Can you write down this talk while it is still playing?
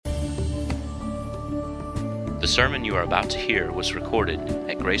The sermon you are about to hear was recorded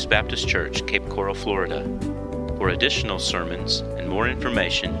at Grace Baptist Church, Cape Coral, Florida. For additional sermons and more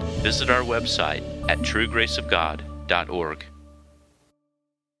information, visit our website at truegraceofgod.org.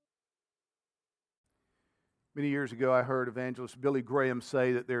 Many years ago, I heard evangelist Billy Graham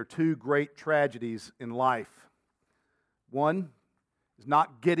say that there are two great tragedies in life. One is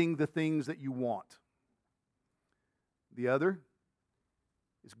not getting the things that you want. The other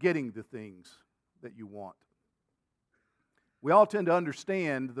is getting the things that you want. We all tend to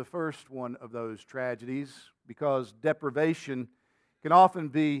understand the first one of those tragedies because deprivation can often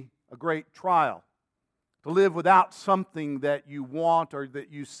be a great trial. To live without something that you want or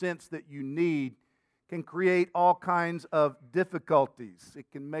that you sense that you need can create all kinds of difficulties. It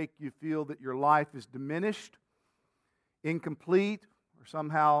can make you feel that your life is diminished, incomplete, or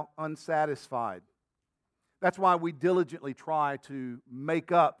somehow unsatisfied. That's why we diligently try to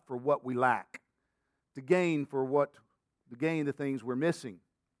make up for what we lack, to gain the things we're missing.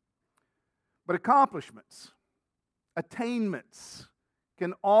 But accomplishments, attainments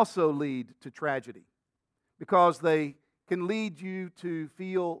can also lead to tragedy because they can lead you to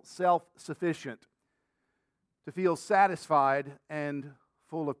feel self-sufficient, to feel satisfied and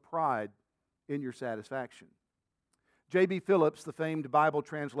full of pride in your satisfaction. J.B. Phillips, the famed Bible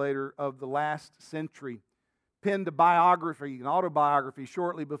translator of the last century, penned an autobiography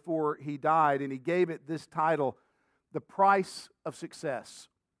shortly before he died, and he gave it this title, The Price of Success.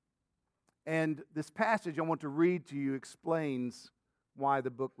 And this passage I want to read to you explains why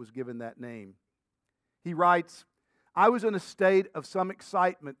the book was given that name. He writes, "I was in a state of some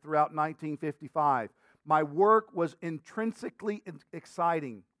excitement throughout 1955. My work was intrinsically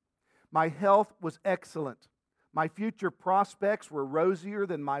exciting. My health was excellent. My future prospects were rosier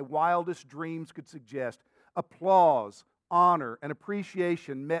than my wildest dreams could suggest. Applause, honor, and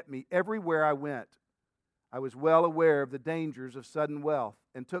appreciation met me everywhere I went. I was well aware of the dangers of sudden wealth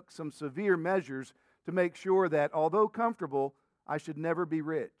and took some severe measures to make sure that, although comfortable, I should never be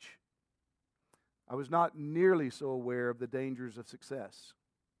rich. I was not nearly so aware of the dangers of success.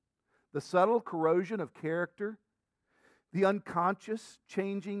 The subtle corrosion of character, the unconscious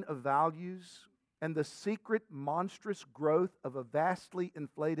changing of values, and the secret monstrous growth of a vastly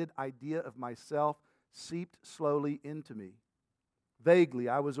inflated idea of myself seeped slowly into me. Vaguely,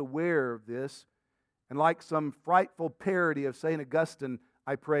 I was aware of this, and like some frightful parody of St. Augustine,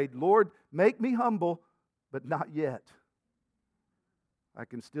 I prayed, 'Lord, make me humble, but not yet.' I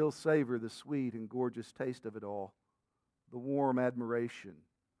can still savor the sweet and gorgeous taste of it all, the warm admiration,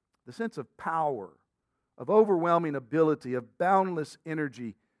 the sense of power, of overwhelming ability, of boundless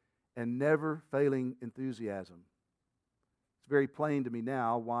energy, and never-failing enthusiasm. It's very plain to me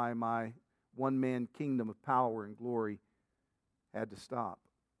now why my one-man kingdom of power and glory had to stop."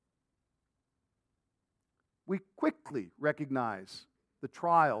 We quickly recognize the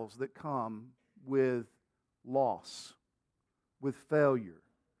trials that come with loss, with failure.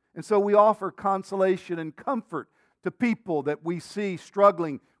 And so we offer consolation and comfort to people that we see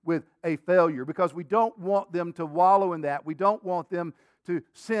struggling with a failure because we don't want them to wallow in that. We don't want them to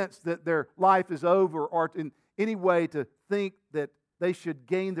sense that their life is over or in any way to think that they should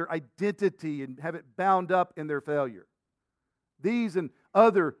gain their identity and have it bound up in their failure. These and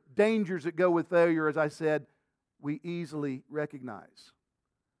other dangers that go with failure, as I said, we easily recognize.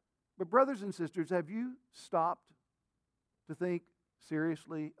 But brothers and sisters, have you stopped to think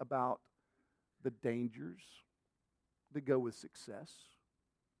seriously about the dangers that go with success?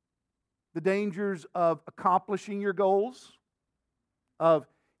 The dangers of accomplishing your goals, of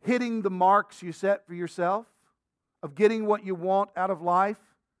hitting the marks you set for yourself, of getting what you want out of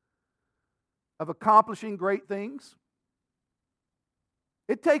life, of accomplishing great things.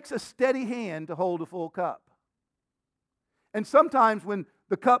 It takes a steady hand to hold a full cup. And sometimes when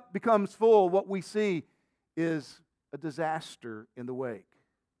the cup becomes full, what we see is a disaster in the wake.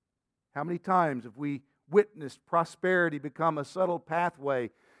 How many times have we witnessed prosperity become a subtle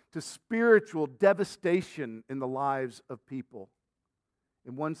pathway to spiritual devastation in the lives of people?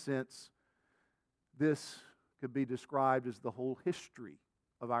 In one sense, this could be described as the whole history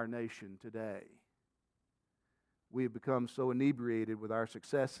of our nation today. We have become so inebriated with our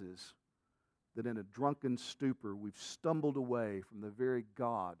successes that in a drunken stupor we've stumbled away from the very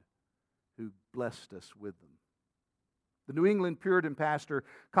God who blessed us with them. The New England Puritan pastor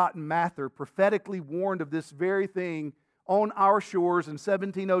Cotton Mather prophetically warned of this very thing on our shores in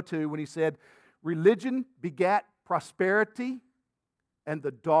 1702 when he said, "Religion begat prosperity, and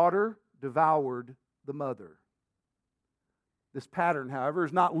the daughter devoured the mother." This pattern, however,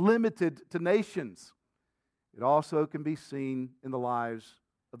 is not limited to nations. It also can be seen in the lives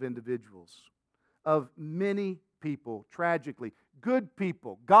of individuals. of many people, tragically. Good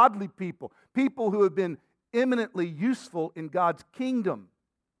people, godly people, people who have been eminently useful in God's kingdom.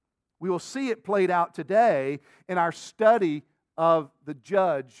 We will see it played out today in our study of the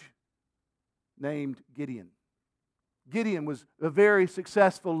judge named Gideon. Gideon was a very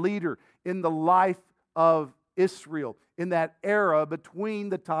successful leader in the life of Israel in that era between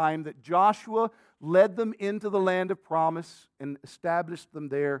the time that Joshua led them into the land of promise and established them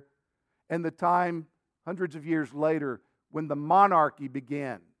there, and the time hundreds of years later when the monarchy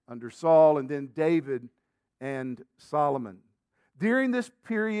began under Saul and then David and Solomon. During this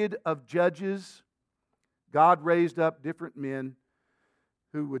period of judges, God raised up different men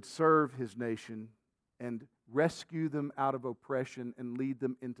who would serve His nation and rescue them out of oppression and lead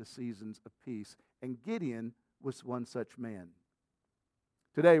them into seasons of peace. And Gideon was one such man.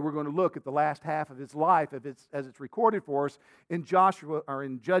 Today we're going to look at the last half of his life as it's recorded for us in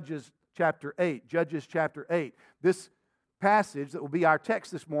Judges chapter 8. Judges chapter 8. This passage that will be our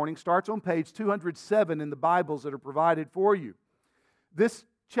text this morning starts on page 207 in the Bibles that are provided for you. This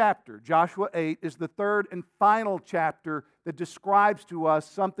chapter, Joshua 8, is the third and final chapter that describes to us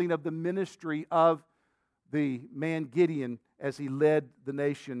something of the ministry of the man Gideon as he led the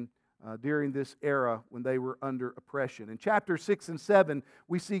nation during this era when they were under oppression. In chapter 6 and 7,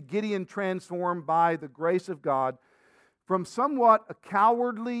 we see Gideon transformed by the grace of God from somewhat a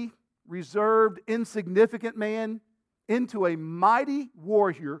cowardly, reserved, insignificant man into a mighty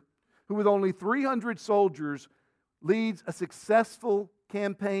warrior who, with only 300 soldiers, leads a successful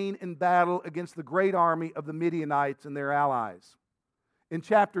campaign in battle against the great army of the Midianites and their allies. In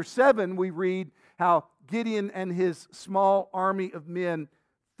chapter 7, we read how Gideon and his small army of men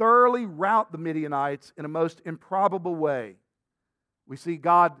thoroughly rout the Midianites in a most improbable way. We see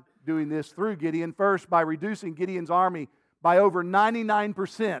God doing this through Gideon, first by reducing Gideon's army by over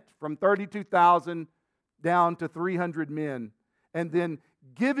 99% from 32,000 down to 300 men, and then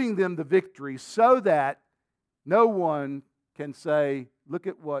giving them the victory so that no one can say, look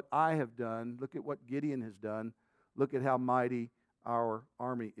at what I have done, look at what Gideon has done, look at how mighty our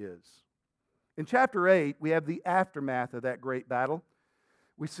army is. In chapter 8, we have the aftermath of that great battle.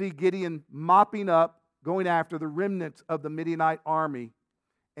 We see Gideon mopping up, going after the remnants of the Midianite army,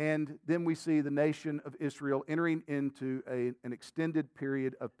 and then we see the nation of Israel entering into an extended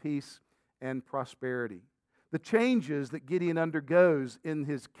period of peace and prosperity. The changes that Gideon undergoes in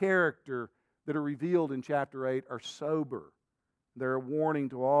his character that are revealed in chapter 8 are sober. They're a warning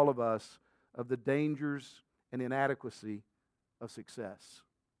to all of us of the dangers and inadequacy of success.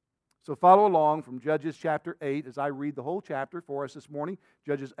 So follow along from Judges chapter 8 as I read the whole chapter for us this morning.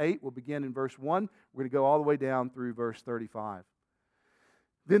 Judges 8 will begin in verse 1. We're going to go all the way down through verse 35.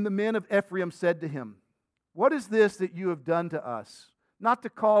 Then the men of Ephraim said to him, "What is this that you have done to us? Not to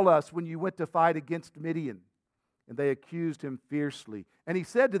call us when you went to fight against Midian." And they accused him fiercely. And he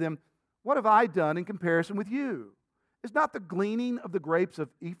said to them, "What have I done in comparison with you? Is not the gleaning of the grapes of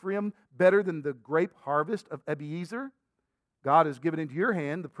Ephraim better than the grape harvest of Abiezer? God has given into your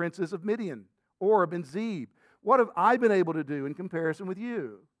hand the princes of Midian, Oreb and Zeb. What have I been able to do in comparison with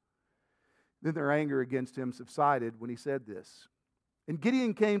you?" Then their anger against him subsided when he said this. And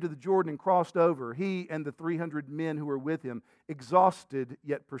Gideon came to the Jordan and crossed over, he and the 300 men who were with him, exhausted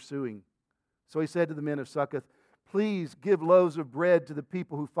yet pursuing. So he said to the men of Succoth, "Please give loaves of bread to the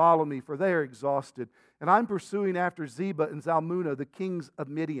people who follow me, for they are exhausted, and I'm pursuing after Zebah and Zalmunna, the kings of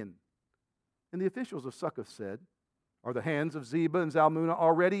Midian." And the officials of Succoth said, "Are the hands of Zebah and Zalmunna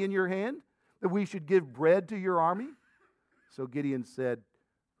already in your hand, that we should give bread to your army?" So Gideon said,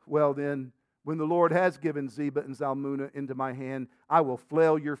 "Well then, when the Lord has given Zebah and Zalmunna into my hand, I will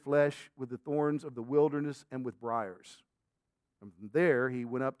flail your flesh with the thorns of the wilderness and with briars." And from there he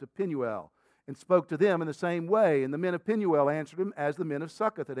went up to Penuel and spoke to them in the same way. And the men of Penuel answered him as the men of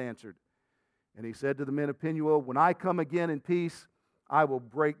Succoth had answered. And he said to the men of Penuel, "When I come again in peace, I will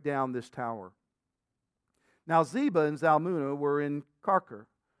break down this tower." Now Zebah and Zalmunna were in Karkor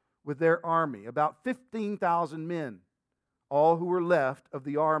with their army, about 15,000 men, all who were left of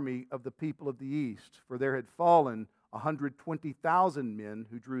the army of the people of the east, for there had fallen 120,000 men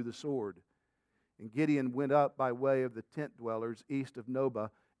who drew the sword. And Gideon went up by way of the tent dwellers east of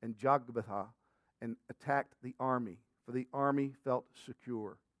Nobah and Jogbehah and attacked the army, for the army felt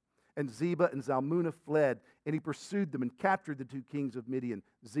secure. And Zebah and Zalmunna fled, and he pursued them and captured the two kings of Midian,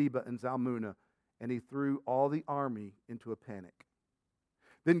 Zebah and Zalmunna, and he threw all the army into a panic.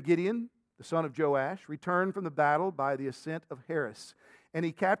 Then Gideon, the son of Joash, returned from the battle by the ascent of Heres, and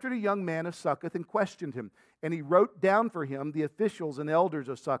he captured a young man of Succoth and questioned him. And he wrote down for him the officials and elders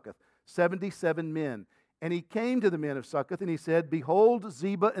of Succoth, 77 men. And he came to the men of Succoth, and he said, Behold,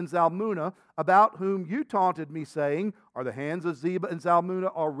 Zebah and Zalmunna, about whom you taunted me, saying, Are the hands of Zebah and Zalmunna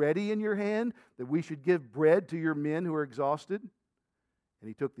already in your hand, that we should give bread to your men who are exhausted? And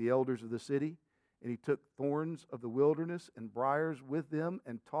he took the elders of the city, and he took thorns of the wilderness and briars with them,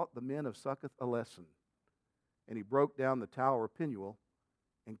 and taught the men of Succoth a lesson. And he broke down the tower of Penuel,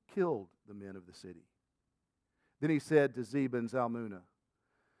 and killed the men of the city. Then he said to Zebah and Zalmunna,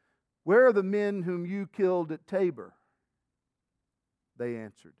 Where are the men whom you killed at Tabor? They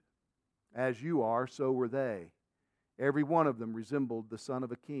answered, As you are, so were they. Every one of them resembled the son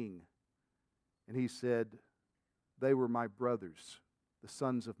of a king. And he said, They were my brothers, the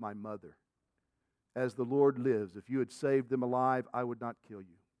sons of my mother. As the Lord lives, if you had saved them alive, I would not kill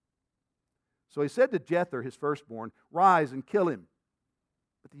you. So he said to Jether, his firstborn, Rise and kill him.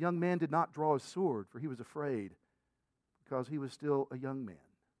 But the young man did not draw his sword, for he was afraid, because he was still a young man.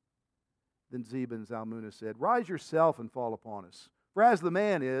 Then Zebah and Zalmunna said, Rise yourself and fall upon us, for as the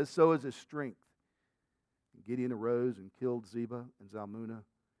man is, so is his strength. And Gideon arose and killed Zebah and Zalmunna,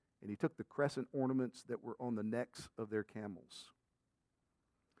 and he took the crescent ornaments that were on the necks of their camels.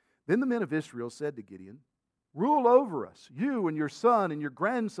 Then the men of Israel said to Gideon, Rule over us, you and your son and your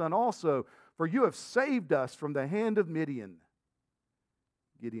grandson also, for you have saved us from the hand of Midian.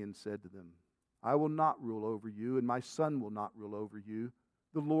 Gideon said to them, I will not rule over you, and my son will not rule over you.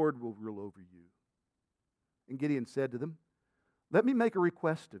 The Lord will rule over you. And Gideon said to them, Let me make a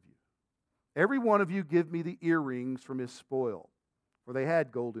request of you. Every one of you give me the earrings from his spoil. For they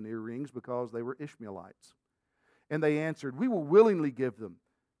had golden earrings because they were Ishmaelites. And they answered, We will willingly give them.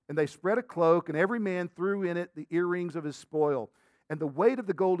 And they spread a cloak, and every man threw in it the earrings of his spoil. And the weight of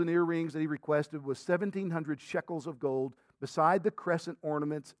the golden earrings that he requested was 1,700 shekels of gold, beside the crescent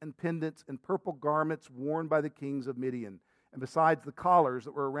ornaments and pendants and purple garments worn by the kings of Midian, and besides the collars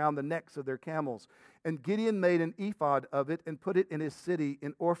that were around the necks of their camels. And Gideon made an ephod of it and put it in his city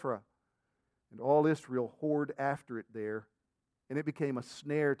in Ophrah. And all Israel whored after it there, and it became a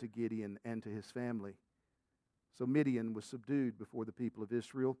snare to Gideon and to his family. So Midian was subdued before the people of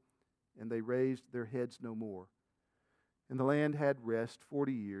Israel, and they raised their heads no more. And the land had rest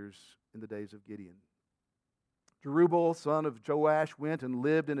 40 years in the days of Gideon. Jerubbaal, son of Joash, went and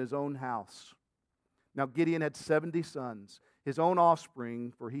lived in his own house. Now Gideon had 70 sons, his own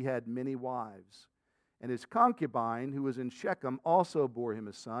offspring, for he had many wives. And his concubine, who was in Shechem, also bore him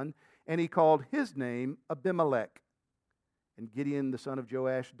a son, and he called his name Abimelech. And Gideon, the son of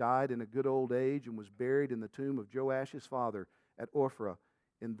Joash, died in a good old age and was buried in the tomb of Joash his father at Ophrah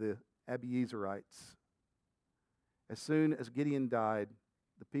in the Abiezerites. As soon as Gideon died,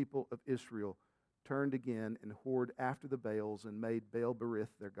 the people of Israel turned again and whored after the Baals and made Baal-berith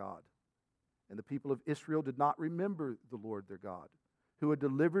their god. And the people of Israel did not remember the Lord their God, who had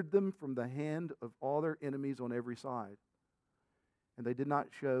delivered them from the hand of all their enemies on every side. And they did not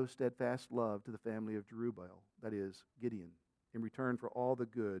show steadfast love to the family of Jerubbaal, that is, Gideon, in return for all the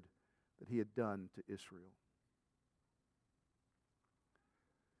good that he had done to Israel.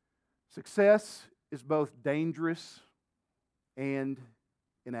 Success is both dangerous and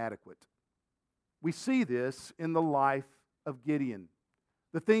inadequate. We see this in the life of Gideon.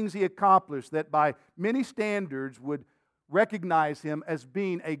 The things he accomplished that by many standards would recognize him as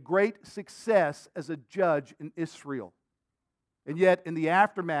being a great success as a judge in Israel. And yet, in the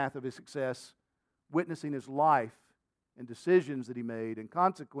aftermath of his success, witnessing his life and decisions that he made and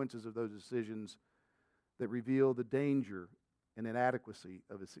consequences of those decisions that reveal the danger and inadequacy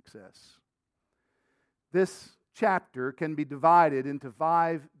of his success. This chapter can be divided into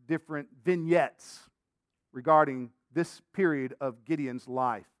 5 different vignettes regarding this period of Gideon's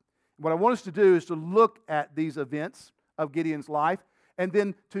life. What I want us to do is to look at these events of Gideon's life and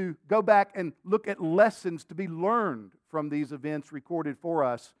then to go back and look at lessons to be learned from these events recorded for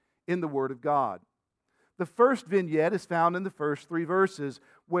us in the Word of God. The first vignette is found in the first 3 verses,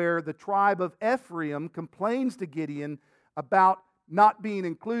 where the tribe of Ephraim complains to Gideon about not being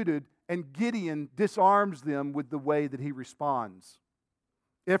included, and Gideon disarms them with the way that he responds.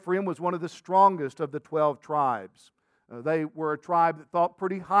 Ephraim was one of the strongest of the 12 tribes. They were a tribe that thought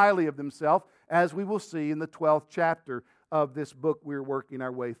pretty highly of themselves, as we will see in the 12th chapter of this book we're working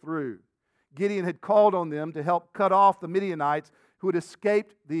our way through. Gideon had called on them to help cut off the Midianites who had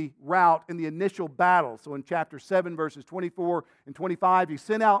escaped the rout in the initial battle. So in chapter 7, verses 24 and 25, he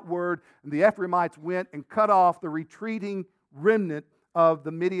sent out word, and the Ephraimites went and cut off the retreating remnant of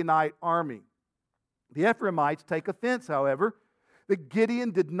the Midianite army. The Ephraimites take offense, however, that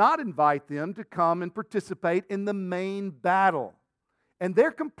Gideon did not invite them to come and participate in the main battle. And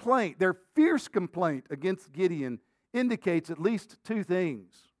their complaint, their fierce complaint against Gideon, indicates at least 2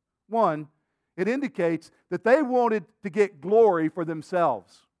 things. One, It indicates that they wanted to get glory for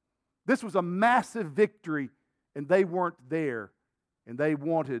themselves. This was a massive victory, and they weren't there, and they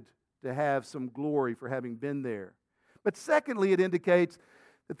wanted to have some glory for having been there. But secondly, it indicates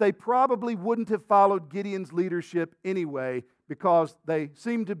that they probably wouldn't have followed Gideon's leadership anyway, because they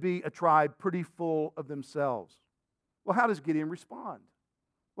seemed to be a tribe pretty full of themselves. Well, how does Gideon respond?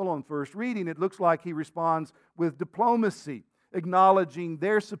 Well, on first reading, it looks like he responds with diplomacy, acknowledging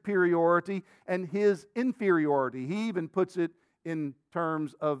their superiority and his inferiority. He even puts it in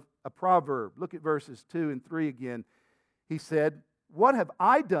terms of a proverb. Look at verses 2 and 3 again. He said, "What have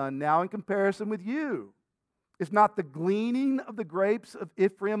I done now in comparison with you? Is not the gleaning of the grapes of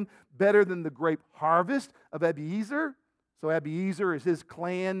Ephraim better than the grape harvest of Abiezer?" So Abiezer is his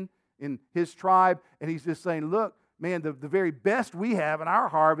clan in his tribe, and he's just saying, look, man, the very best we have in our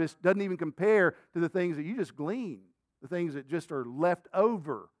harvest doesn't even compare to the things that you just glean, the things that just are left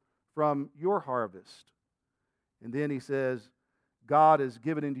over from your harvest. And then he says, God has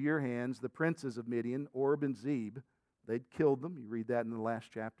given into your hands the princes of Midian, Oreb and Zeb. They'd killed them. You read that in the last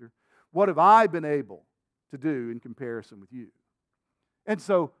chapter. What have I been able to do in comparison with you? And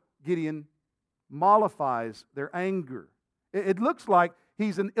so Gideon mollifies their anger. It looks like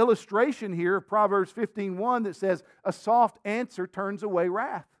he's an illustration here of Proverbs 15:1 that says, a soft answer turns away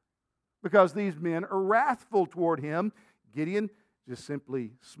wrath. Because these men are wrathful toward him, Gideon just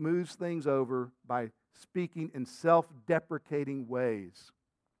simply smooths things over by speaking in self-deprecating ways.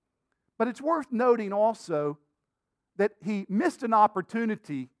 But it's worth noting also that he missed an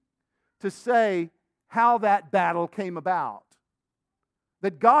opportunity to say how that battle came about.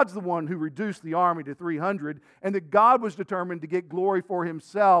 That God's the one who reduced the army to 300, and that God was determined to get glory for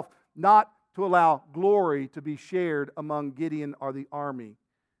himself, not to allow glory to be shared among Gideon or the army.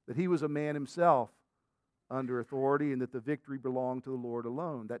 That he was a man himself under authority, and that the victory belonged to the Lord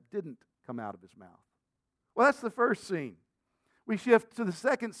alone. That didn't come out of his mouth. Well, that's the first scene. We shift to the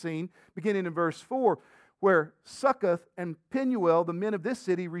second scene, beginning in verse 4, where Succoth and Penuel, the men of this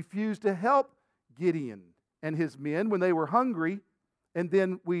city, refused to help Gideon and his men when they were hungry. And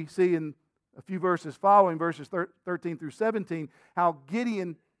then we see in a few verses following, verses 13 through 17, how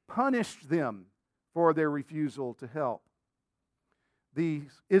Gideon punished them for their refusal to help.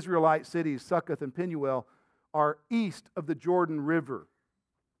 These Israelite cities, Succoth and Penuel, are east of the Jordan River.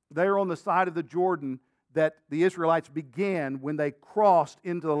 They're on the side of the Jordan that the Israelites began when they crossed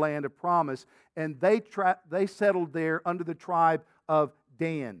into the land of promise, and they settled there under the tribe of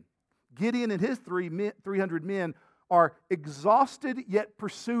Dan. Gideon and his 300 men are exhausted yet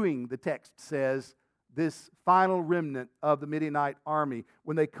pursuing, the text says, this final remnant of the Midianite army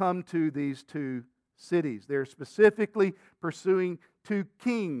when they come to these two cities. They're specifically pursuing two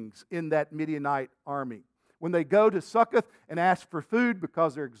kings in that Midianite army. When they go to Succoth and ask for food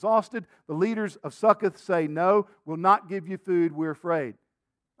because they're exhausted, the leaders of Succoth say, no, we'll not give you food, we're afraid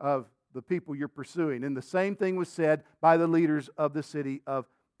of the people you're pursuing. And the same thing was said by the leaders of the city of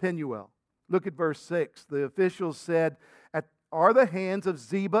Penuel. Look at verse 6. The officials said, are the hands of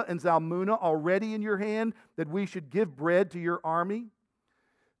Zebah and Zalmunna already in your hand that we should give bread to your army?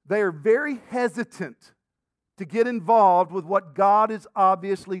 They are very hesitant to get involved with what God is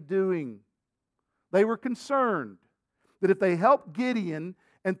obviously doing. They were concerned that if they help Gideon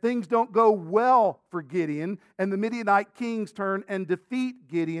and things don't go well for Gideon and the Midianite kings turn and defeat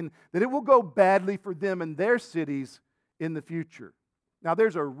Gideon, that it will go badly for them and their cities in the future. Now,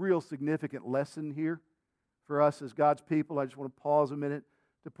 there's a real significant lesson here for us as God's people. I just want to pause a minute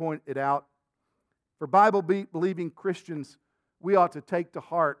to point it out. For Bible-believing Christians, we ought to take to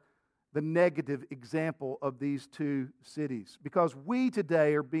heart the negative example of these two cities, because we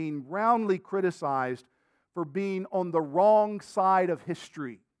today are being roundly criticized for being on the wrong side of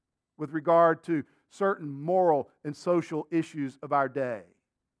history with regard to certain moral and social issues of our day.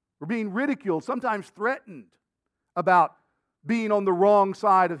 We're being ridiculed, sometimes threatened, about being on the wrong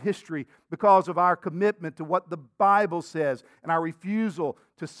side of history because of our commitment to what the Bible says and our refusal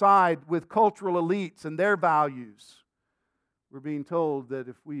to side with cultural elites and their values. We're being told that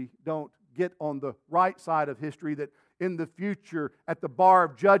if we don't get on the right side of history, that in the future, at the bar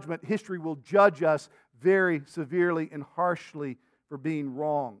of judgment, history will judge us very severely and harshly for being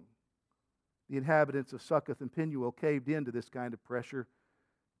wrong. The inhabitants of Succoth and Penuel caved into this kind of pressure.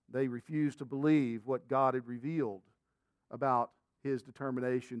 They refused to believe what God had revealed about his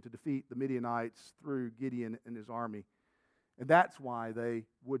determination to defeat the Midianites through Gideon and his army. And that's why they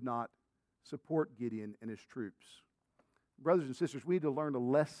would not support Gideon and his troops. Brothers and sisters, we need to learn a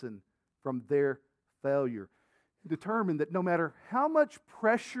lesson from their failure. Determine that no matter how much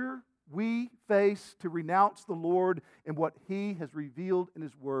pressure we face to renounce the Lord and what he has revealed in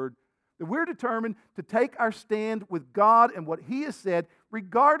his word, That we're determined to take our stand with God and what He has said,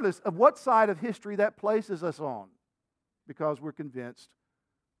 regardless of what side of history that places us on, because we're convinced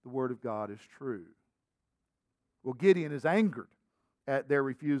the Word of God is true. Well, Gideon is angered at their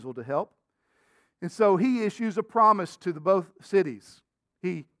refusal to help, and so he issues a promise to the both cities.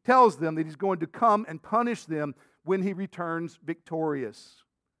 He tells them that he's going to come and punish them when he returns victorious.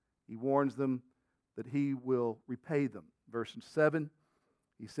 He warns them that he will repay them. Verse 7,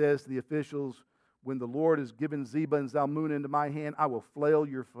 he says to the officials, when the Lord has given Zebah and Zalmunna into my hand, I will flail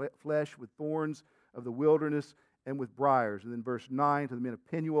your flesh with thorns of the wilderness and with briars. And then verse 9, to the men of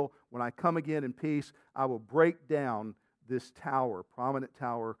Penuel, when I come again in peace, I will break down this tower, prominent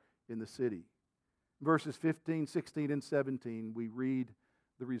tower in the city. Verses 15, 16, and 17, we read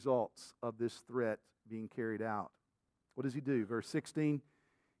the results of this threat being carried out. What does he do? Verse 16,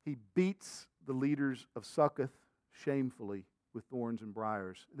 he beats the leaders of Succoth shamefully with thorns and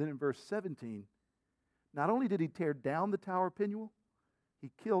briars. Then in verse 17, not only did he tear down the tower of Penuel,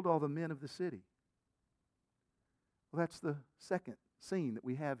 he killed all the men of the city. Well, that's the second scene that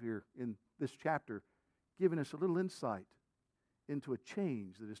we have here in this chapter, giving us a little insight into a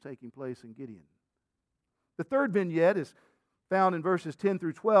change that is taking place in Gideon. The third vignette is found in verses 10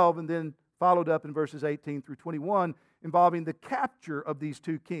 through 12 and then followed up in verses 18 through 21, involving the capture of these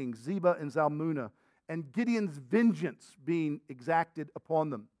two kings, Zebah and Zalmunna, and Gideon's vengeance being exacted upon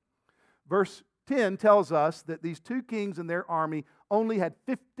them. Verse 10 tells us that these two kings and their army only had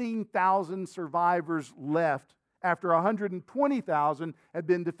 15,000 survivors left after 120,000 had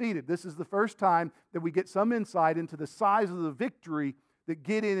been defeated. This is the first time that we get some insight into the size of the victory that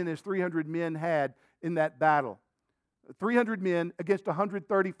Gideon and his 300 men had in that battle. 300 men against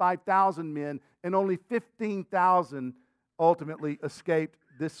 135,000 men, and only 15,000 ultimately escaped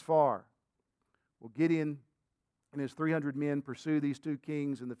this far. Well, Gideon and his 300 men pursue these two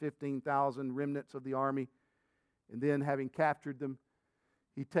kings and the 15,000 remnants of the army, and then, having captured them,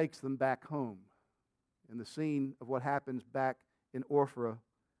 he takes them back home. And the scene of what happens back in Ophrah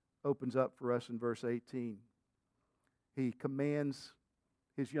opens up for us in verse 18. He commands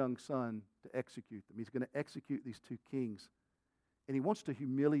his young son to execute them. He's going to execute these two kings, and he wants to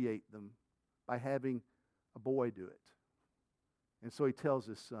humiliate them by having a boy do it. And so he tells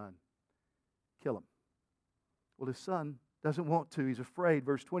his son, kill him. Well, his son doesn't want to. He's afraid.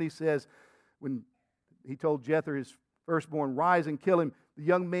 Verse 20 says, when he told Jether, his firstborn, rise and kill him, the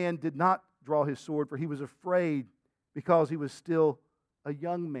young man did not draw his sword, for he was afraid because he was still a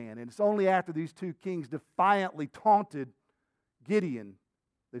young man. And it's only after these two kings defiantly taunted Gideon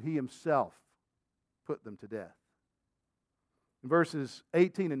that he himself put them to death. In verses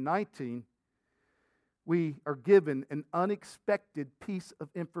 18 and 19, we are given an unexpected piece of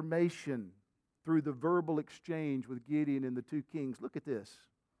information through the verbal exchange with Gideon and the two kings. Look at this.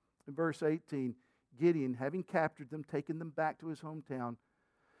 In verse 18, Gideon, having captured them, taken them back to his hometown,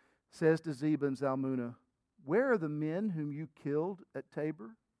 says to Zebah and Zalmunna, where are the men whom you killed at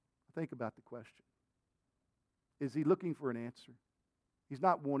Tabor? Think about the question. Is he looking for an answer? He's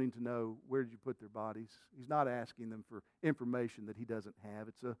not wanting to know, where did you put their bodies? He's not asking them for information that he doesn't have.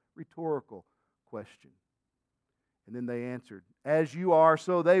 It's a rhetorical question. And then they answered, as you are,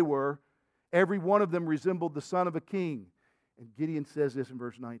 so they were. Every one of them resembled the son of a king. And Gideon says this in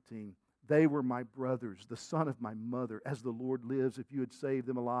verse 19, they were my brothers, the son of my mother. As the Lord lives, if you had saved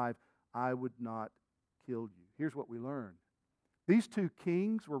them alive, I would not kill you. Here's what we learn. These two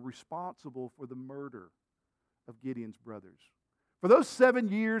kings were responsible for the murder of Gideon's brothers. For those 7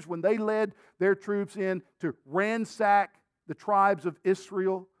 years when they led their troops in to ransack the tribes of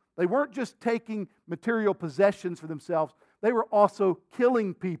Israel, they weren't just taking material possessions for themselves, they were also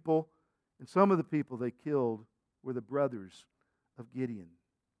killing people. And some of the people they killed were the brothers of Gideon.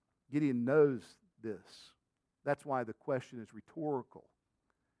 Gideon knows this. That's why the question is rhetorical.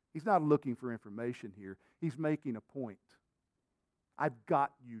 He's not looking for information here. He's making a point. I've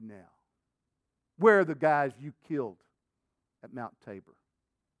got you now. Where are the guys you killed at Mount Tabor?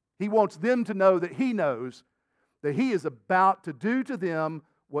 He wants them to know that he knows that he is about to do to them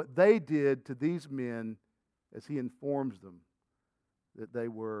what they did to these men as he informs them that they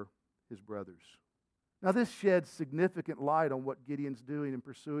were his brothers. Now, this sheds significant light on what Gideon's doing in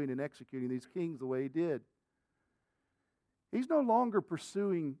pursuing and executing these kings the way he did. He's no longer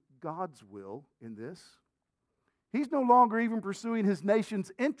pursuing God's will in this. He's no longer even pursuing his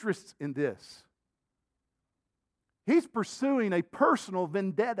nation's interests in this. He's pursuing a personal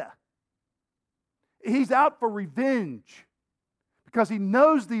vendetta. He's out for revenge because he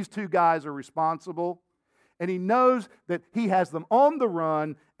knows these two guys are responsible, and he knows that he has them on the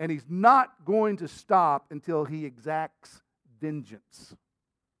run, and he's not going to stop until he exacts vengeance.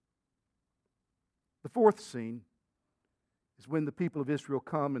 The fourth scene is when the people of Israel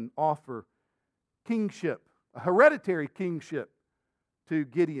come and offer kingship, a hereditary kingship, to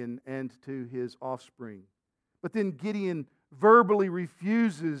Gideon and to his offspring. But then Gideon verbally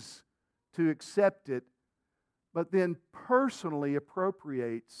refuses to accept it, but then personally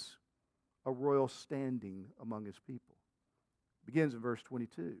appropriates a royal standing among his people. It begins in verse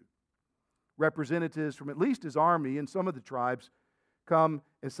 22. Representatives from at least his army and some of the tribes come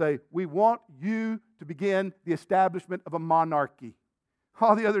and say, we want you to begin the establishment of a monarchy.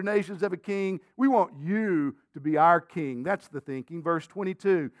 All the other nations have a king. We want you to be our king. That's the thinking. Verse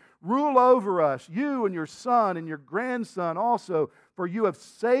 22, rule over us, you and your son and your grandson also, for you have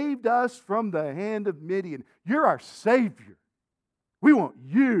saved us from the hand of Midian. You're our Savior. We want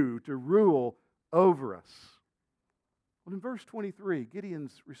you to rule over us. Well, in verse 23,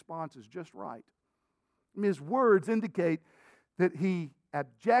 Gideon's response is just right. His words indicate that he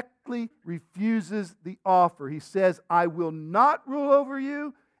abjectly refuses the offer. He says, I will not rule over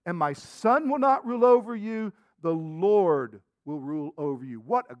you, and my son will not rule over you. The Lord will rule over you.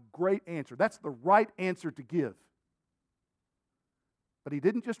 What a great answer. That's the right answer to give. But he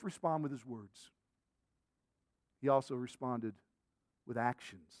didn't just respond with his words. He also responded with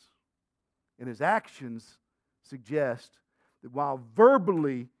actions. And his actions suggest that while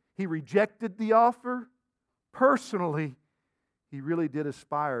verbally he rejected the offer, personally he really did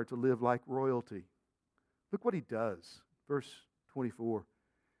aspire to live like royalty. Look what he does. Verse 24.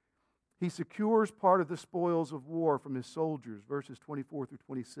 He secures part of the spoils of war from his soldiers, verses 24 through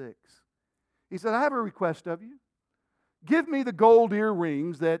 26. He said, I have a request of you. Give me the gold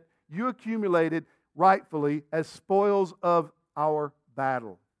earrings that you accumulated rightfully as spoils of our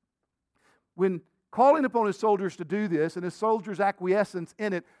battle. When calling upon his soldiers to do this, and his soldiers' acquiescence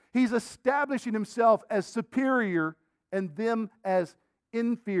in it, he's establishing himself as superior and them as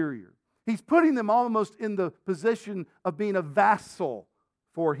inferior. He's putting them almost in the position of being a vassal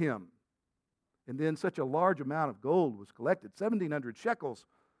for him. And then such a large amount of gold was collected, 1,700 shekels,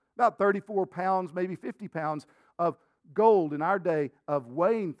 about 34 pounds, maybe 50 pounds of gold in our day of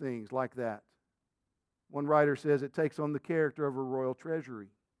weighing things like that. One writer says it takes on the character of a royal treasury.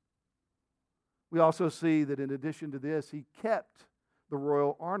 We also see that in addition to this, he kept the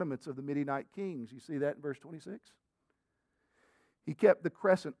royal ornaments of the Midianite kings. You see that in verse 26? He kept the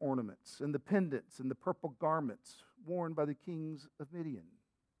crescent ornaments and the pendants and the purple garments worn by the kings of Midian.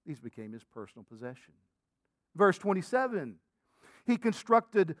 These became his personal possession. Verse 27, he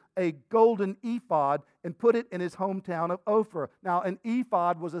constructed a golden ephod and put it in his hometown of Ophrah. Now, an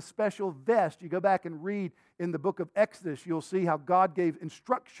ephod was a special vest. You go back and read in the book of Exodus, you'll see how God gave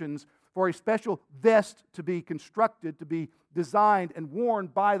instructions for a special vest to be constructed, to be designed and worn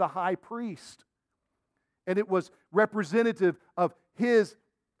by the high priest. And it was representative of his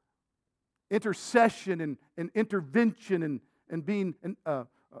intercession and intervention and being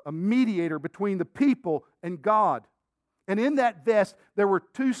a mediator between the people and God. And in that vest, there were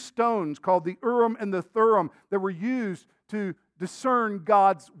two stones called the Urim and the Thummim that were used to discern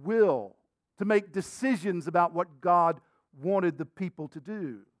God's will, to make decisions about what God wanted the people to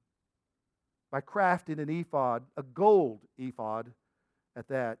do. By crafting an ephod, a gold ephod at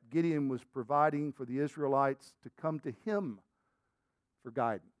that, Gideon was providing for the Israelites to come to him for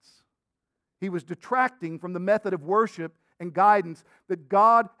guidance. He was detracting from the method of worship and guidance that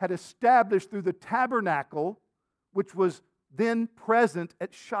God had established through the tabernacle, which was then present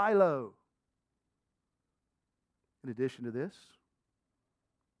at Shiloh. In addition to this,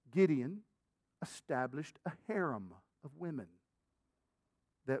 Gideon established a harem of women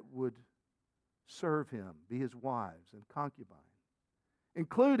that would serve him, be his wives and concubines,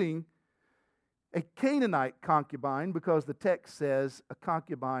 including a Canaanite concubine, because the text says a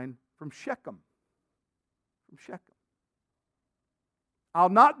concubine from Shechem. From Shechem. I'll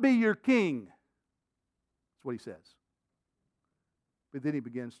not be your king. That's what he says. But then he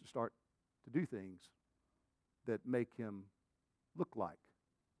begins to start to do things that make him look like,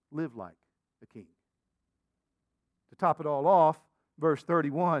 live like a king. To top it all off, verse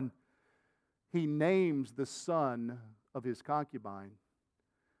 31, he names the son of his concubine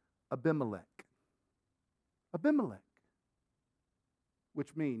Abimelech. Abimelech,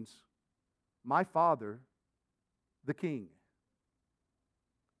 which means my father, the king.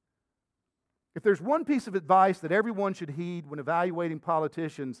 If there's one piece of advice that everyone should heed when evaluating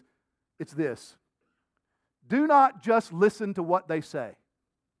politicians, it's this. Do not just listen to what they say.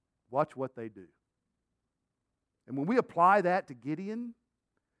 Watch what they do. And when we apply that to Gideon,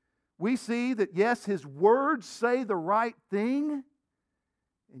 we see that, yes, his words say the right thing,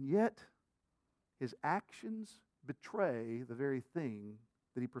 and yet his actions betray the very thing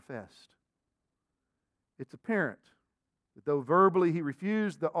that he professed. it's apparent that though verbally he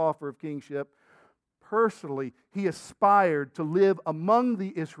refused the offer of kingship, personally he aspired to live among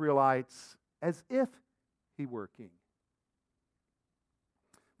the Israelites as if he were king.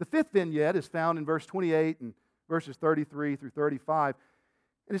 The fifth vignette is found in verse 28 and verses 33 through 35.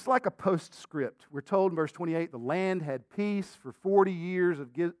 And it's like a postscript. We're told in verse 28, the land had peace for 40 years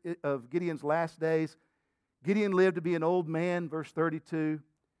of Gideon's last days. Gideon lived to be an old man, verse 32.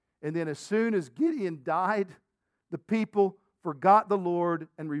 And then as soon as Gideon died, the people forgot the Lord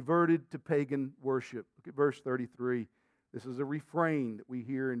and reverted to pagan worship. Look at verse 33. This is a refrain that we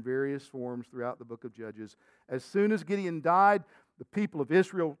hear in various forms throughout the book of Judges. As soon as Gideon died, the people of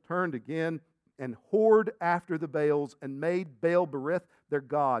Israel turned again and whored after the Baals and made Baal-berith their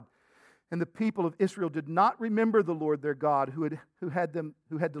god. And the people of Israel did not remember the Lord their God, who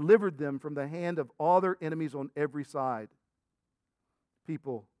had delivered them from the hand of all their enemies on every side.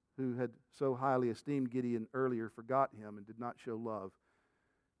 People who had so highly esteemed Gideon earlier forgot him and did not show love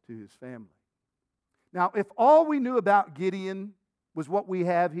to his family. Now, if all we knew about Gideon was what we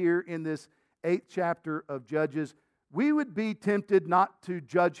have here in this 8th chapter of Judges, we would be tempted not to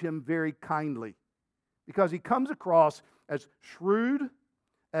judge him very kindly, because he comes across as shrewd,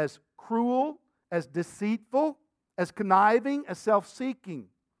 as cruel, as deceitful, as conniving, as self-seeking.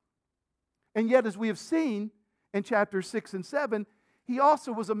 And yet, as we have seen in chapters 6 and 7, he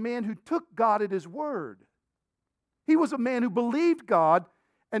also was a man who took God at His word. He was a man who believed God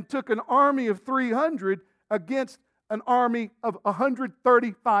and took an army of 300 against an army of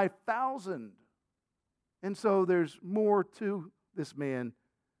 135,000. And so there's more to this man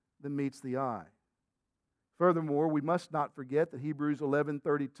than meets the eye. Furthermore, we must not forget that Hebrews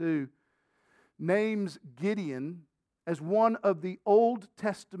 11:32 names Gideon as one of the Old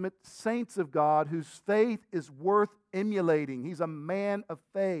Testament saints of God whose faith is worth emulating. He's a man of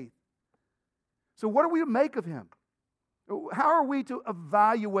faith. So what are we to make of him? How are we to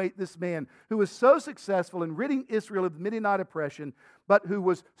evaluate this man who was so successful in ridding Israel of the Midianite oppression, but who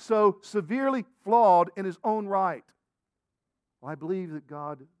was so severely flawed in his own right? Well, I believe that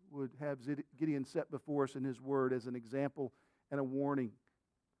God would have Gideon set before us in His Word as an example and a warning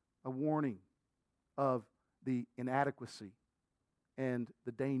of the inadequacy and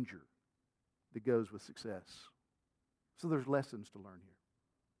the danger that goes with success. So there's lessons to learn here.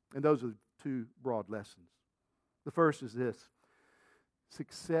 And those are two broad lessons. The first is this: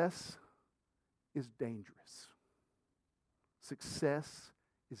 success is dangerous. Success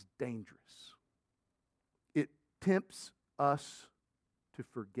is dangerous. It tempts us to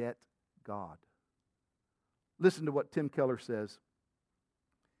forget God. Listen to what Tim Keller says.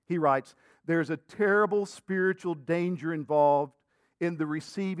 He writes, "There's a terrible spiritual danger involved in the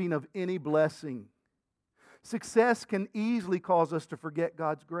receiving of any blessing. Success can easily cause us to forget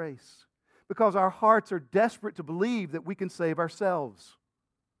God's grace, because our hearts are desperate to believe that we can save ourselves.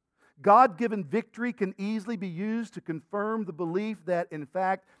 God-given victory can easily be used to confirm the belief that, in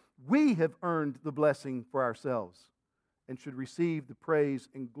fact, we have earned the blessing for ourselves and should receive the praise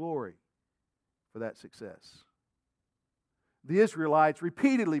and glory for that success." The Israelites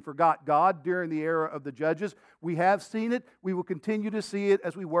repeatedly forgot God during the era of the Judges. We have seen it. We will continue to see it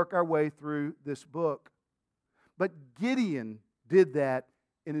as we work our way through this book. But Gideon did that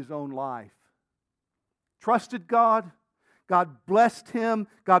in his own life. Trusted God. God blessed him.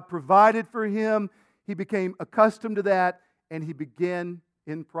 God provided for him. He became accustomed to that, and he began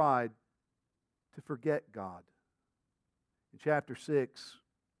in pride to forget God. In chapter 6,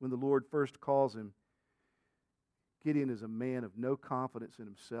 when the Lord first calls him, Gideon is a man of no confidence in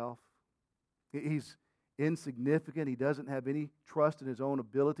himself. He's insignificant. He doesn't have any trust in his own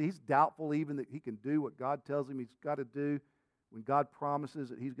ability. He's doubtful even that he can do what God tells him he's got to do when God promises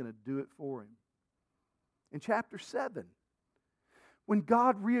that He's going to do it for him. In chapter 7, when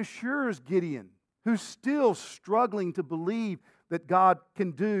God reassures Gideon, who's still struggling to believe that God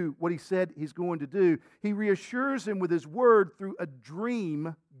can do what He said He's going to do, He reassures him with His word through a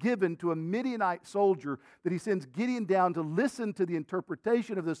dream given to a Midianite soldier that He sends Gideon down to listen to the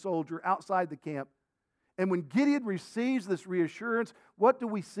interpretation of the soldier outside the camp. And when Gideon receives this reassurance, what do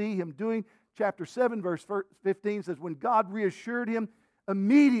we see him doing? Chapter 7, verse 15 says, when God reassured him,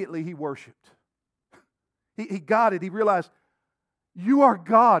 immediately he worshiped. He got it. He realized, you are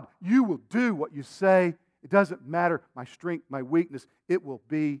God. You will do what you say. It doesn't matter my strength, my weakness. It will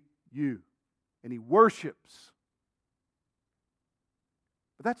be you. And he worships.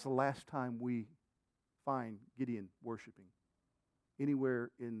 But that's the last time we find Gideon worshiping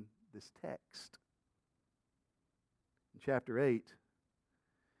anywhere in this text. In chapter 8,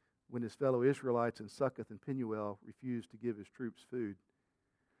 when his fellow Israelites in Succoth and Penuel refused to give his troops food,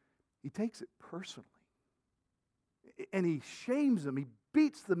 he takes it personally. And he shames them. He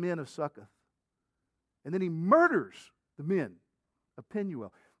beats the men of Succoth. And then he murders the men of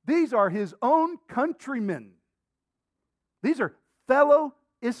Penuel. These are his own countrymen. These are fellow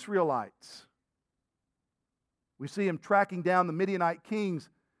Israelites. We see him tracking down the Midianite kings.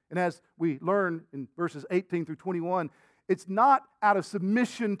 And as we learn in verses 18 through 21, it's not out of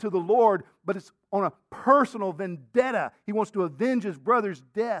submission to the Lord, but it's on a personal vendetta. He wants to avenge his brother's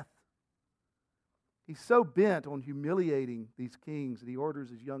death. He's so bent on humiliating these kings that he orders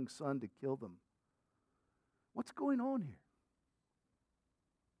his young son to kill them. What's going on here?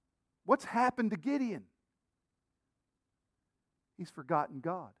 What's happened to Gideon? He's forgotten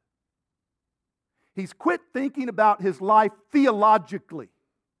God. He's quit thinking about his life theologically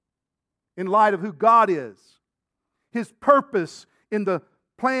in light of who God is, his purpose in the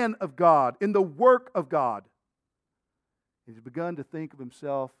plan of God, in the work of God. He's begun to think of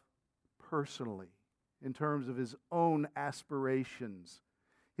himself personally in terms of his own aspirations,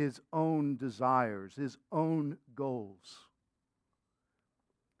 his own desires, his own goals.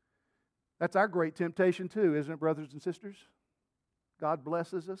 That's our great temptation too, isn't it, brothers and sisters? God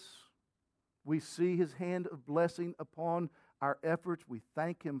blesses us. We see his hand of blessing upon our efforts. We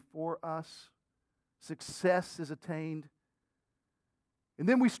thank him for us. Success is attained. And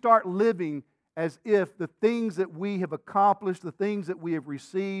then we start living as if the things that we have accomplished, the things that we have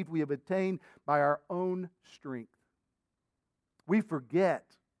received, we have attained by our own strength. We forget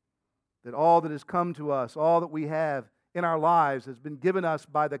that all that has come to us, all that we have in our lives has been given us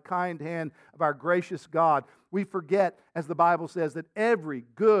by the kind hand of our gracious God. We forget, as the Bible says, that every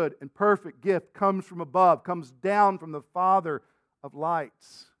good and perfect gift comes from above, comes down from the Father of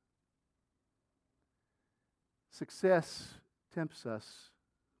lights. Success tempts us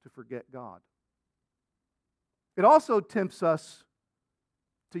to forget God. It also tempts us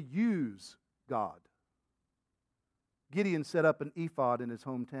to use God. Gideon set up an ephod in his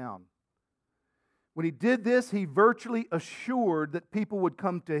hometown. When he did this, he virtually assured that people would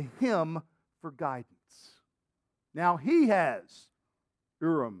come to him for guidance. Now he has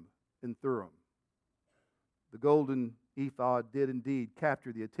Urim and Thummim. The golden ephod did indeed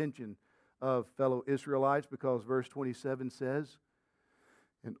capture the attention of fellow Israelites because verse 27 says,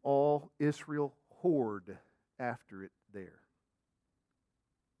 "And all Israel whored after it there."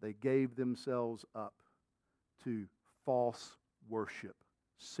 They gave themselves up to false worship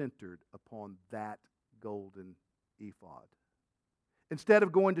centered upon that golden ephod. Instead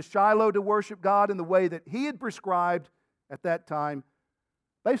of going to Shiloh to worship God in the way that he had prescribed at that time,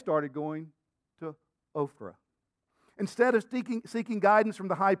 they started going to Ophrah. Instead of seeking guidance from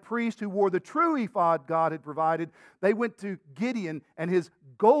the high priest who wore the true ephod God had provided, they went to Gideon and his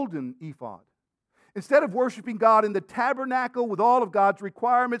golden ephod. Instead of worshiping God in the tabernacle with all of God's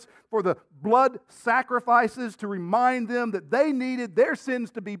requirements for the blood sacrifices to remind them that they needed their sins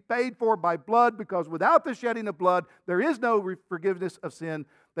to be paid for by blood, because without the shedding of blood, there is no forgiveness of sin,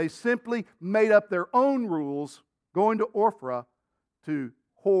 they simply made up their own rules, going to Ophrah to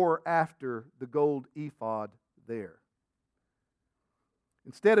whore after the gold ephod there.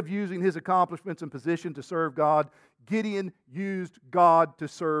 Instead of using his accomplishments and position to serve God, Gideon used God to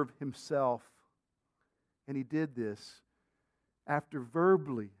serve himself. And he did this after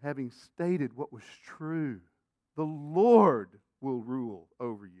verbally having stated what was true. The Lord will rule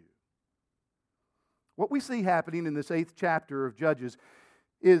over you. What we see happening in this 8th chapter of Judges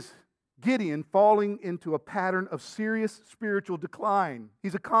is Gideon falling into a pattern of serious spiritual decline.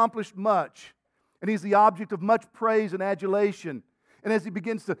 He's accomplished much, and he's the object of much praise and adulation. And as he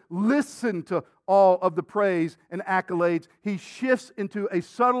begins to listen to all of the praise and accolades, he shifts into a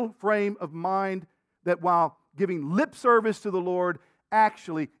subtle frame of mind that, while giving lip service to the Lord,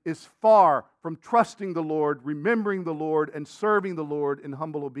 actually is far from trusting the Lord, remembering the Lord, and serving the Lord in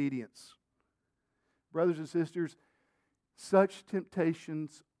humble obedience. Brothers and sisters, such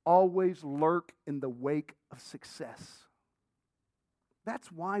temptations always lurk in the wake of success.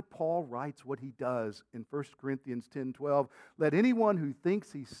 That's why Paul writes what he does in 1 Corinthians 10:12. Let anyone who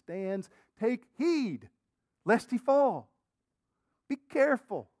thinks he stands take heed lest he fall. Be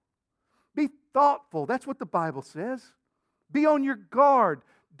careful. Be thoughtful. That's what the Bible says. Be on your guard.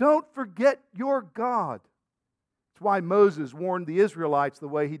 Don't forget your God. That's why Moses warned the Israelites the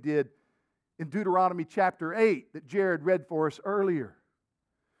way he did in Deuteronomy chapter 8 that Jared read for us earlier.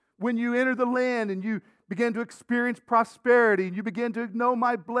 When you enter the land and you begin to experience prosperity and you begin to know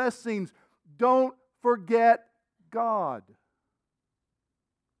my blessings, don't forget God.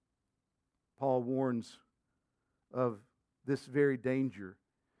 Paul warns of this very danger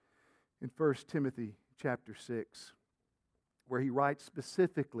in 1 Timothy chapter 6, where he writes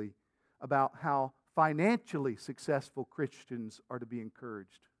specifically about how financially successful Christians are to be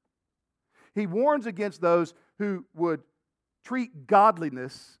encouraged. He warns against those who would treat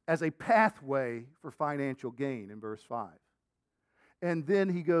godliness as a pathway for financial gain in verse 5. And then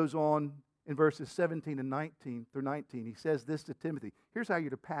he goes on in verses 17 and 19 through 19. He says this to Timothy. Here's how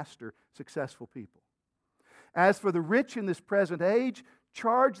you're to pastor successful people. As for the rich in this present age,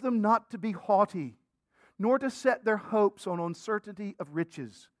 charge them not to be haughty, nor to set their hopes on uncertainty of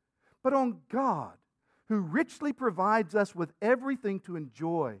riches, but on God, who richly provides us with everything to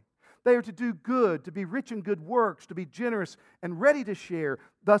enjoy. They are to do good, to be rich in good works, to be generous and ready to share,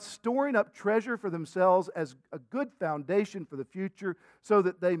 thus storing up treasure for themselves as a good foundation for the future, so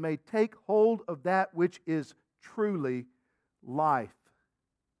that they may take hold of that which is truly life.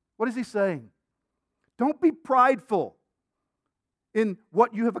 What is he saying? Don't be prideful in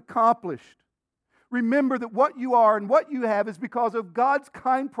what you have accomplished. Remember that what you are and what you have is because of God's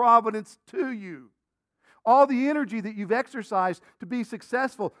kind providence to you. All the energy that you've exercised to be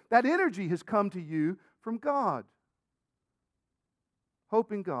successful, that energy has come to you from God.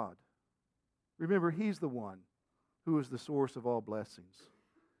 Hope in God. Remember, He's the one who is the source of all blessings.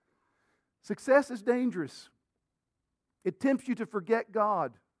 Success is dangerous. It tempts you to forget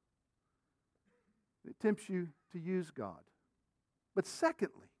God. It tempts you to use God. But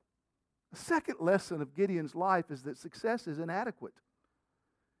secondly, the second lesson of Gideon's life is that success is inadequate.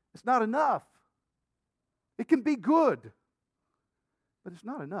 It's not enough. It can be good, but it's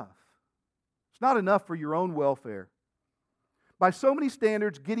not enough. It's not enough for your own welfare. By so many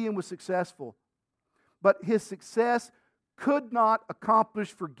standards, Gideon was successful, but his success could not accomplish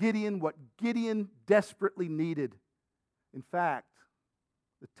for Gideon what Gideon desperately needed. In fact,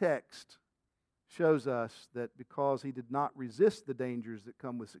 the text shows us that because he did not resist the dangers that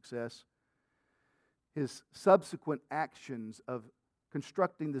come with success, his subsequent actions of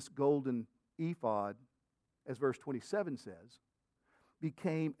constructing this golden ephod, as verse 27 says,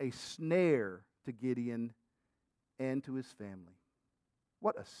 became a snare to Gideon and to his family.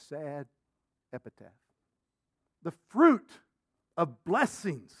 What a sad epitaph. The fruit of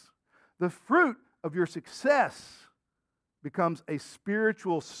blessings, the fruit of your success becomes a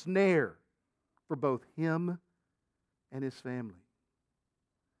spiritual snare for both him and his family.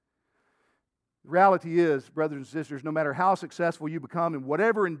 The reality is, brothers and sisters, no matter how successful you become in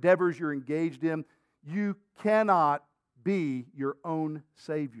whatever endeavors you're engaged in, you cannot be your own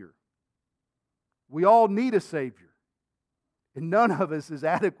Savior. We all need a Savior. And none of us is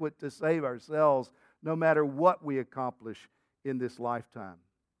adequate to save ourselves, no matter what we accomplish in this lifetime.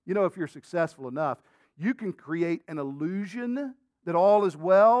 You know, if you're successful enough, you can create an illusion that all is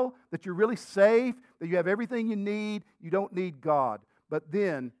well, that you're really safe, that you have everything you need, you don't need God. But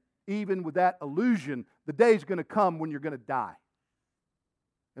then, even with that illusion, the day's going to come when you're going to die.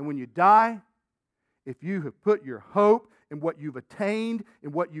 And when you die, if you have put your hope in what you've attained,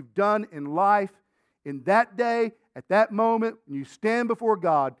 in what you've done in life, in that day, at that moment, when you stand before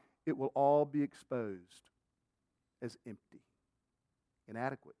God, it will all be exposed as empty,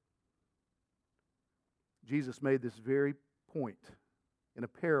 inadequate. Jesus made this very point in a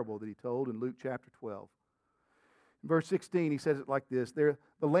parable that he told in Luke chapter 12. In verse 16, he says it like this: "The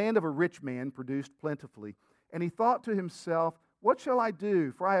land of a rich man produced plentifully, and he thought to himself, 'What shall I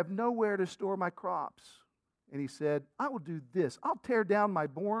do? For I have nowhere to store my crops.' And he said, 'I will do this. I'll tear down my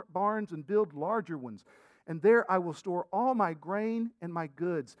barns and build larger ones. And there I will store all my grain and my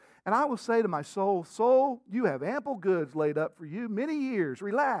goods. And I will say to my soul, soul, you have ample goods laid up for you many years.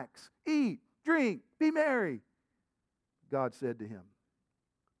 Relax, eat, drink, be merry.' God said to him,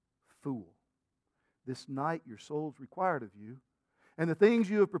 'Fool, this night your soul is required of you. And the things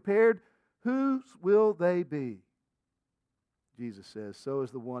you have prepared, whose will they be?' Jesus says, 'So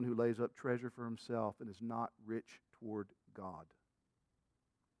is the one who lays up treasure for himself and is not rich toward God.'"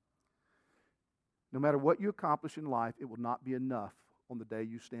 No matter what you accomplish in life, it will not be enough on the day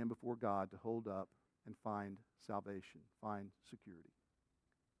you stand before God to hold up and find salvation, find security.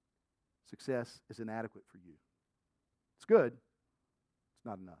 Success is inadequate for you. It's good. It's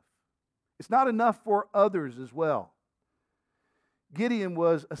not enough. It's not enough for others as well. Gideon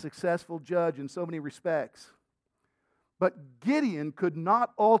was a successful judge in so many respects. But Gideon could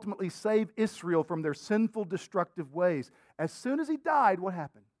not ultimately save Israel from their sinful, destructive ways. As soon as he died, what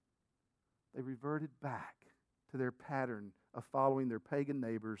happened? They reverted back to their pattern of following their pagan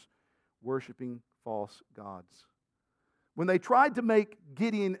neighbors, worshiping false gods. When they tried to make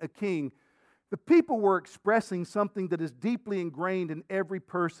Gideon a king, the people were expressing something that is deeply ingrained in every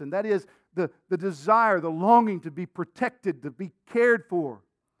person. That is the desire, the longing to be protected, to be cared for,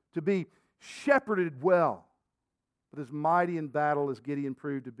 to be shepherded well. But as mighty in battle as Gideon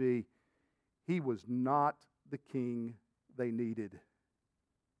proved to be, he was not the king they needed.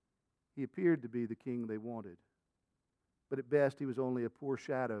 He appeared to be the king they wanted. But at best, he was only a poor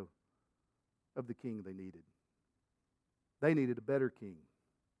shadow of the king they needed. They needed a better king,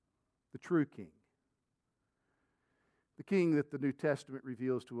 the true king. The king that the New Testament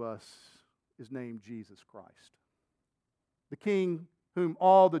reveals to us is named Jesus Christ. The king whom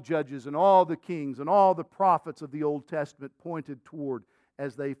all the judges and all the kings and all the prophets of the Old Testament pointed toward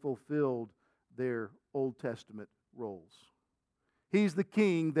as they fulfilled their Old Testament roles. He's the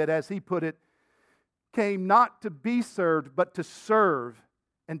king that, as he put it, came not to be served, but to serve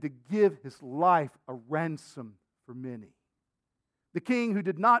and to give his life a ransom for many. The king who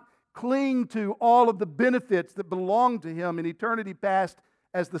did not cling to all of the benefits that belonged to him in eternity past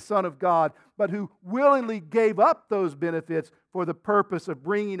as the Son of God, but who willingly gave up those benefits for the purpose of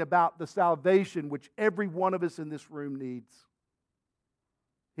bringing about the salvation which every one of us in this room needs.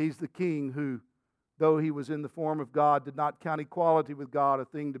 He's the king who, though he was in the form of God, did not count equality with God a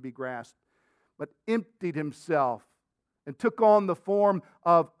thing to be grasped, but emptied himself and took on the form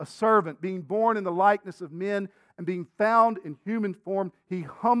of a servant, being born in the likeness of men and being found in human form. He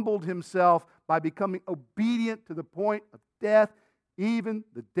humbled himself by becoming obedient to the point of death, even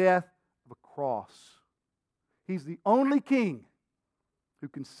the death of a cross. He's the only king who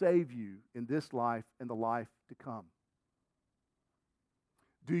can save you in this life and the life to come.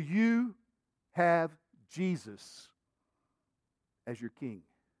 Do you have Jesus as your king?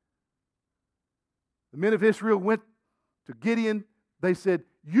 The men of Israel went to Gideon. They said,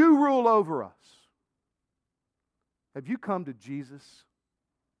 "You rule over us." Have you come to Jesus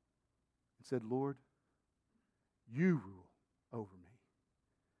and said, "Lord, you rule over me.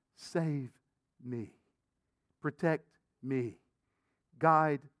 Save me. Protect me.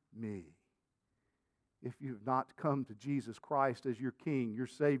 Guide me"? If you have not come to Jesus Christ as your King, your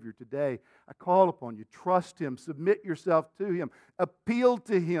Savior today, I call upon you. Trust Him. Submit yourself to Him. Appeal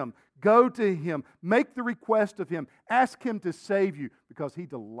to Him. Go to Him. Make the request of Him. Ask Him to save you because He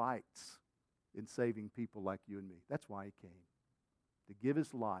delights in saving people like you and me. That's why He came. To give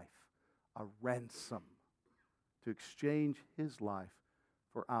His life a ransom. To exchange His life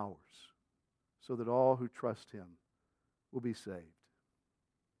for ours. So that all who trust Him will be saved.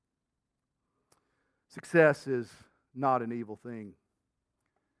 Success is not an evil thing.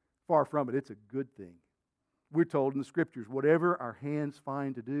 Far from it, it's a good thing. We're told in the Scriptures, whatever our hands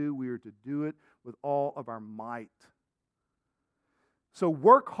find to do, we are to do it with all of our might. So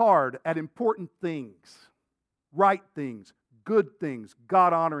work hard at important things, right things, good things,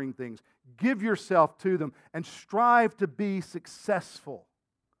 God-honoring things. Give yourself to them and strive to be successful.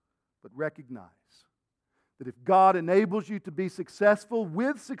 But recognize that if God enables you to be successful,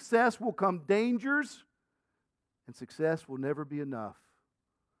 with success will come dangers, and success will never be enough,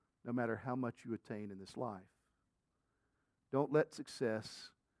 no matter how much you attain in this life. Don't let success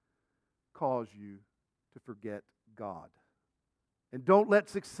cause you to forget God. And don't let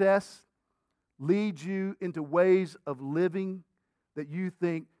success lead you into ways of living that you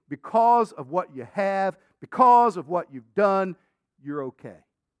think because of what you have, because of what you've done, you're okay.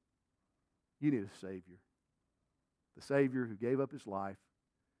 You need a Savior. The Savior who gave up His life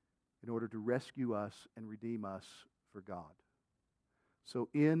in order to rescue us and redeem us for God. So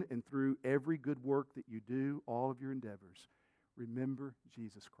in and through every good work that you do, all of your endeavors, remember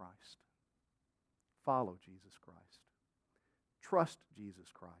Jesus Christ. Follow Jesus Christ. Trust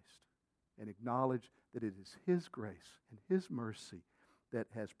Jesus Christ. And acknowledge that it is His grace and His mercy that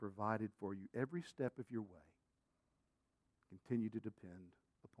has provided for you every step of your way. Continue to depend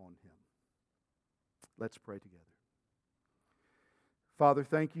upon Him. Let's pray together. Father,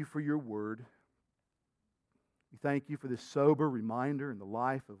 thank you for your word. We thank you for this sober reminder in the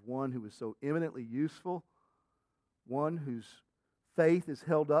life of one who is so eminently useful, one whose faith is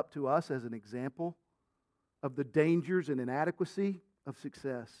held up to us as an example of the dangers and inadequacy of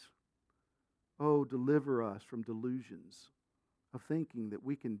success. Oh, deliver us from delusions of thinking that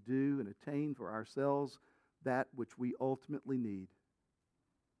we can do and attain for ourselves that which we ultimately need.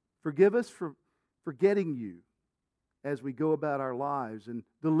 Forgive us for forgetting you as we go about our lives, and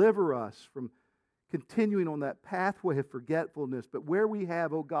deliver us from continuing on that pathway of forgetfulness. But where we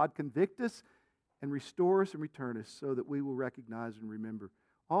have, oh God, convict us and restore us and return us so that we will recognize and remember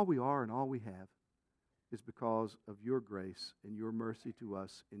all we are and all we have is because of your grace and your mercy to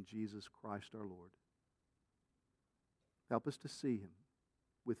us in Jesus Christ our Lord. Help us to see Him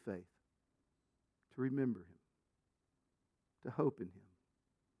with faith, to remember Him, to hope in Him,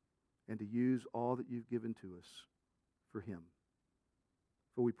 and to use all that you've given to us for Him.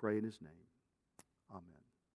 For we pray in His name. Amen.